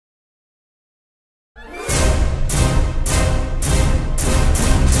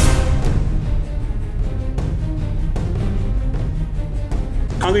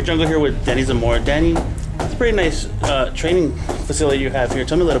Concrete Jungle here with Danny Zamora. Danny, it's a pretty nice training facility you have here.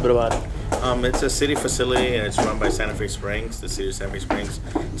 Tell me a little bit about it. It's a city facility and it's run by Santa Fe Springs, the city of Santa Fe Springs.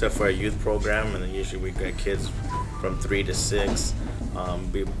 It's for a youth program, and then usually we get kids from 3 to 6.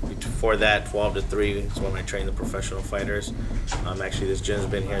 Before that, 12 to 3 is when I train the professional fighters. Actually, this gym's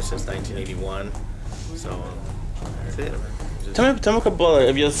been here since 1981, so that's it. Tell me a couple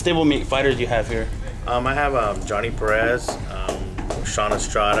of your stablemate fighters you have here. I have Yohnny Perez, Shawn,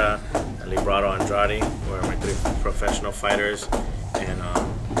 Estrada, and Librado, Andrade, who are my 3 professional fighters, and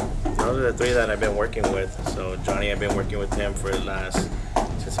those are the 3 that I've been working with. So Johnny, I've been working with him for the last,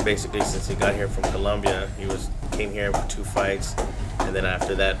 since he got here from Colombia. He came here for 2 fights, and then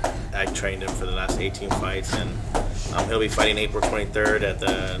after that, I trained him for the last 18 fights, and he'll be fighting April 23rd at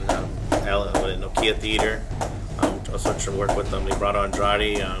the Nokia Theater. Also to work with Librado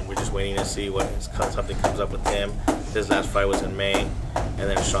Andrade. We're just waiting to see what something comes up with him. His last fight was in May, and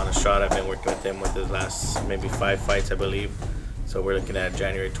then Shawn Estrada, I've been working with him with his last maybe 5 fights, I believe. So we're looking at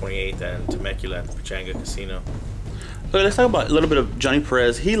January 28th at Temecula at the Pachanga Casino. Okay, let's talk about a little bit of Yohnny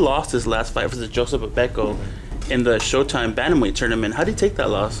Perez. He lost his last fight versus Joseph Abeko in the Showtime Bantamweight tournament. How did he take that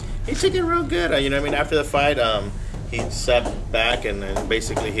loss? He took it real good. You know what I mean? After the fight, he sat back and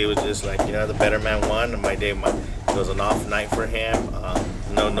basically he was just like, you know, the better man won. And it was an off night for him.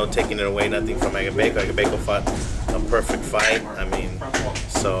 No taking it away, nothing from Agabeko. Agabeko fought a perfect fight.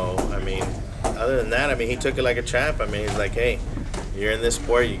 Other than that, he took it like a champ. He's like, hey, you're in this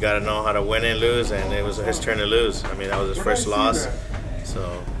sport, you got to know how to win and lose, and it was his turn to lose. That was his first loss.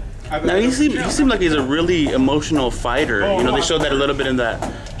 So. Now he seemed like he's a really emotional fighter. You know, they showed that a little bit in that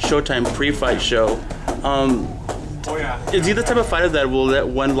Showtime pre-fight show. Is he the type of fighter that will let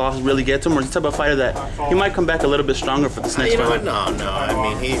one loss really get to him, or is he the type of fighter that he might come back a little bit stronger for this next fight? No.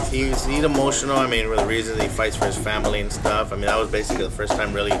 He's emotional. For the reasons he fights for his family and stuff. That was basically the first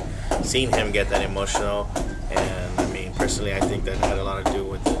time really seeing him get that emotional. And personally, I think that had a lot to do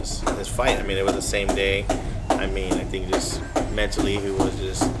with this fight. It was the same day. I think just mentally he was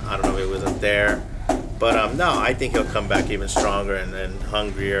just, I don't know, it wasn't there. But no, I think he'll come back even stronger and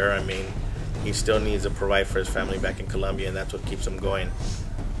hungrier. He still needs to provide for his family back in Colombia, and that's what keeps him going.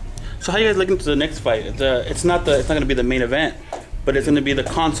 So how are you guys looking to the next fight? It's not going to be the main event, but it's going to be the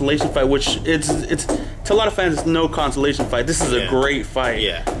consolation fight, which it's to a lot of fans, it's no consolation fight. This is a great fight.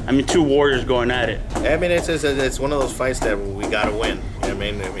 Yeah. 2 warriors going at it. It's one of those fights that we got to win. You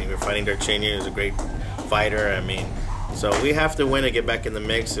know what we're fighting Darchenyan, who's a great fighter. So we have to win to get back in the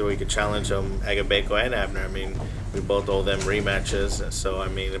mix so we could challenge Agabeko and Abner. We both owe them rematches. So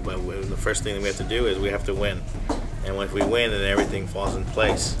but the first thing that we have to do is we have to win. And once we win, then everything falls in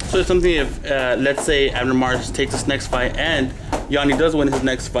place. So it's something if, let's say Abner Mars takes this next fight and Yohnny does win his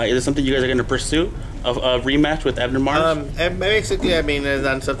next fight, is it something you guys are going to pursue, a rematch with Abner Mars? Basically, it's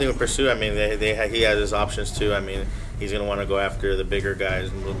not something we pursue. He has his options too. He's going to want to go after the bigger guys,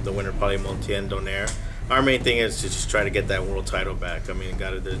 the winner probably Montiel, Donaire. Our main thing is to just try to get that world title back.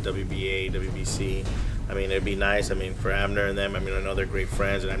 Got it, the WBA, WBC. It'd be nice. For Abner and them. I know they're great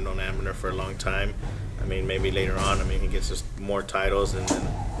friends, and I've known Abner for a long time. Maybe later on, he gets us more titles, and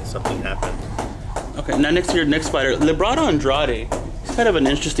then something happens. Okay, now next fighter, Librado Andrade. He's kind of an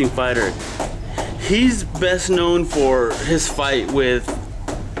interesting fighter. He's best known for his fight with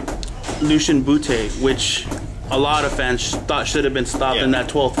Lucian Bute, which a lot of fans thought should have been stopped in that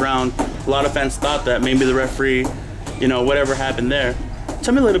 12th round. A lot of fans thought that maybe the referee, whatever happened there.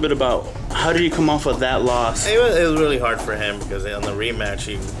 Tell me a little bit about how did he come off of that loss? It was really hard for him because on the rematch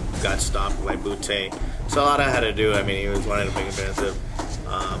he got stopped by Bute. So a lot I had to do. He was wanting to make it defensive.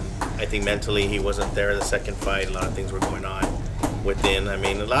 I think mentally he wasn't there the second fight. A lot of things were going on within. A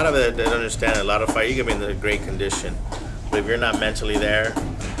lot of it, I don't understand. A lot of fight, you can be in a great condition, but if you're not mentally there,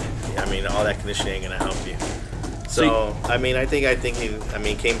 all that conditioning ain't gonna help you. So I think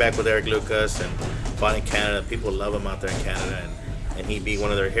he came back with Eric Lucas and fought in Canada. People love him out there in Canada, and he beat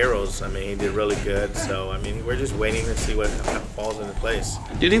one of their heroes. He did really good. So we're just waiting to see what falls into place.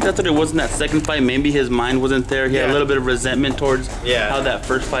 Do you think that's what it was in that second fight? Maybe his mind wasn't there. He had a little bit of resentment towards how that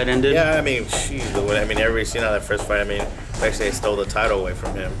first fight ended. Yeah, everybody's seen how that first fight. Actually they stole the title away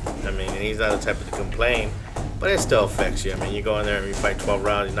from him. And he's not the type to complain, but it still affects you. You go in there and you fight 12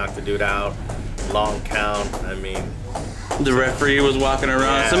 rounds, you knock the dude out, long count. The referee was walking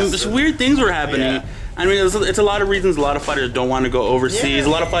around. Some weird things were happening. Yeah. It's a lot of reasons a lot of fighters don't want to go overseas. A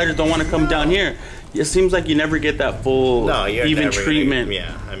lot of fighters don't want to come down here. It seems like you never get that full even treatment.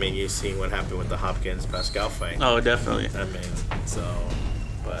 You've seen what happened with the Hopkins-Pascal fight. Oh, definitely.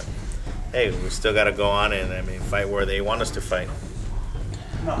 But hey, we still got to go on and fight where they want us to fight.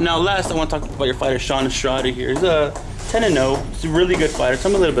 Now, last I want to talk about your fighter Shawn Estrada here. He's a 10-0. He's a really good fighter.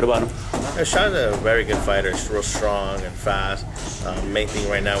 Tell me a little bit about him. Shawn's a very good fighter. He's real strong and fast. Main thing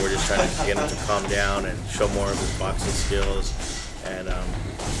right now, we're just trying to get him to calm down and show more of his boxing skills, and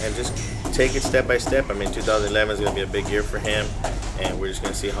just take it step by step. I mean, 2011 is going to be a big year for him, and we're just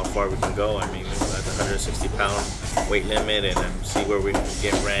going to see how far we can go. I mean, at the 160-pound weight limit, and see where we can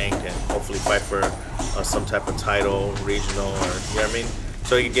get ranked, and hopefully fight for some type of title, regional, or, you know what I mean?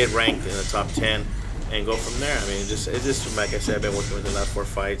 So you can get ranked in the top 10 and go from there. I mean, it's just like I said, I've been working with the last 4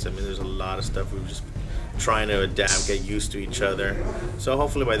 fights. I mean, there's a lot of stuff we've just trying to adapt, get used to each other. So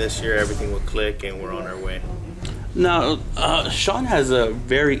hopefully by this year, everything will click and we're on our way. Now, Shawn has a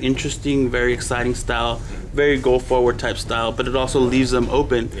very interesting, very exciting style, very go-forward type style, but it also leaves them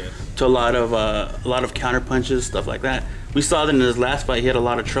open to a lot of counter punches, stuff like that. We saw that in his last fight, he had a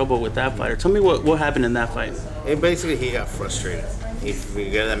lot of trouble with that fighter. Tell me what happened in that fight. Basically, he got frustrated. He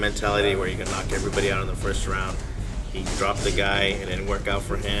got that mentality where you can knock everybody out in the first round. He dropped the guy, and it didn't work out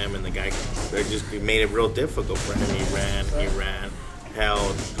for him, and the guy just made it real difficult for him. He ran,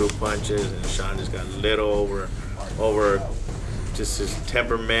 held, threw punches, and Shawn just got a little over just his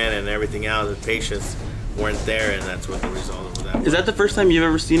temperament and everything else. His patience weren't there, and that's what the result of that was. Is that the first time you've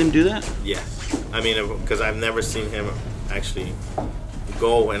ever seen him do that? Yes. I mean, because I've never seen him actually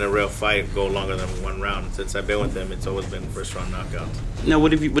go in a real fight go longer than 1 round. Since I've been with him, it's always been first round knockouts. Now,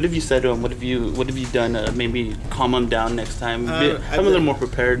 what have you said to him? What have you done? Maybe calm him down next time. I'm a little more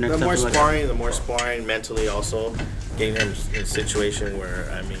prepared next time. The more sparring, mentally also getting him in a situation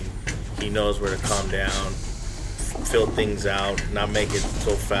where, I mean, he knows where to calm down, fill things out, not make it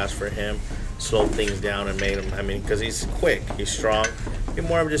so fast for him, slow things down and made him. I mean, because he's quick, he's strong. Be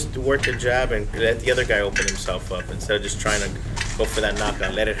more of just to work the jab and let the other guy open himself up instead of just trying to go for that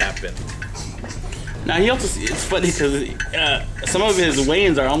knockout. Let it happen. Now it's funny because some of his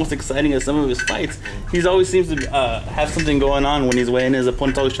weigh-ins are almost exciting as some of his fights. He always seems to have something going on when he's weighing. His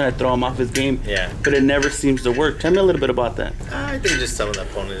opponent's always trying to throw him off his game. Yeah. But it never seems to work. Tell me a little bit about that. I think just some of the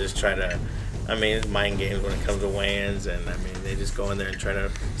opponents just try to, I mean, it's mind games when it comes to weigh-ins, and I mean, they just go in there and try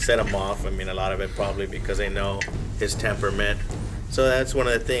to set him off. I mean, a lot of it probably because they know his temperament. So that's one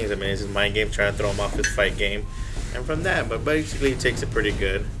of the things. I mean, it's his mind game, trying to throw him off his fight game. And from that, but basically he takes it pretty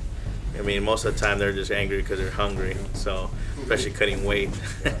good. I mean, most of the time they're just angry because they're hungry. So, especially cutting weight.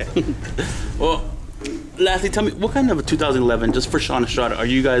 Well, lastly, tell me, what kind of a 2011, just for Shawn Estrada, are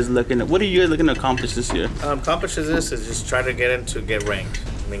you guys looking at? What are you guys looking to accomplish this year? Accomplishes this is just try to get him to get ranked.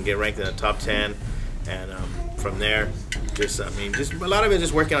 I mean, get ranked in the top 10. And from there, just a lot of it is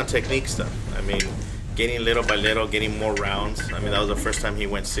just working on technique stuff. I mean, getting little by little, getting more rounds. I mean, that was the first time he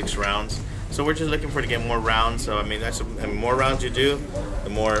went 6 rounds. So we're just looking for to get more rounds. So I mean, more rounds you do, the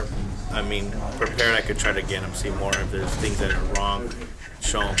more, I mean, prepared I could try to get him. See more if there's things that are wrong,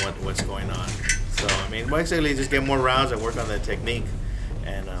 show him what's going on. So I mean, basically just get more rounds and work on the technique,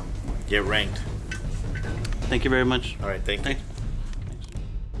 and get ranked. Thank you very much. All right, thank you.